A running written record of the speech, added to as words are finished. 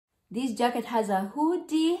This jacket has a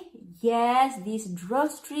hoodie. Yes, these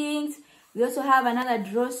drawstrings. We also have another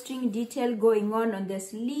drawstring detail going on the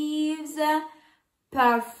sleeves.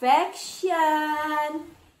 Perfection.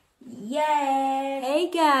 Yes. Hey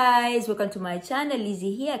guys, welcome to my channel.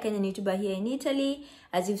 Lizzy here, Kenyan YouTuber here in Italy.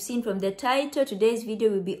 As you've seen from the title, today's video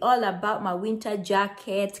will be all about my winter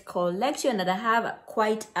jacket collection, and I have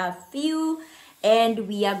quite a few. And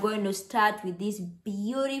we are going to start with this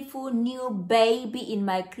beautiful new baby in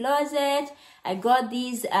my closet. I got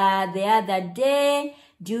these the other day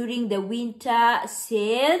during the winter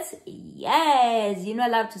sales. Yes, you know I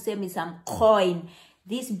love to save me some coin.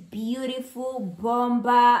 This beautiful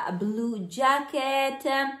bomber blue jacket,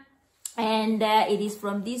 and it is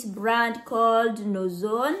from this brand called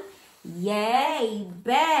Nozone. Yay,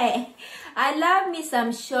 babe! I love me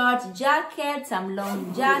some short jackets, some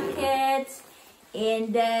long jackets.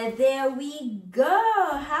 And there we go.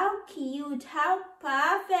 How cute, how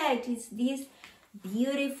perfect is this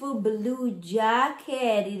beautiful blue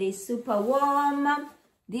jacket. It is super warm.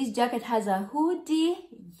 This jacket has a hoodie.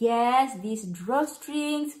 Yes, these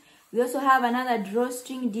drawstrings. We also have another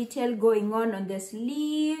drawstring detail going on the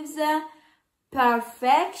sleeves.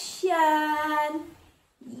 Perfection.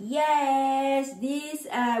 Yes, this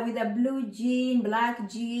with a blue jean, black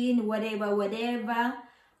jean, whatever.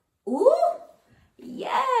 Ooh.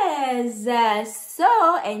 Yes,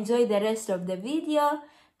 so enjoy the rest of the video.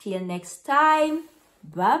 Till next time,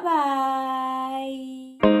 bye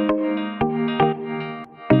bye.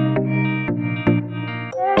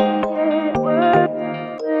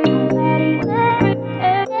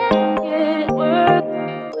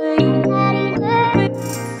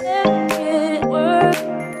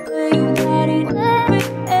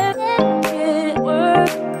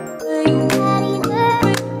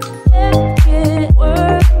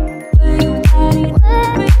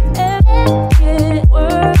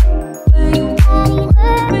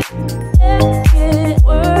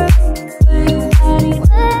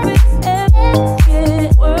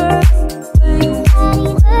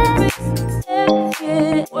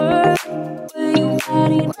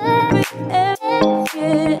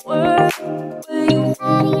 Work.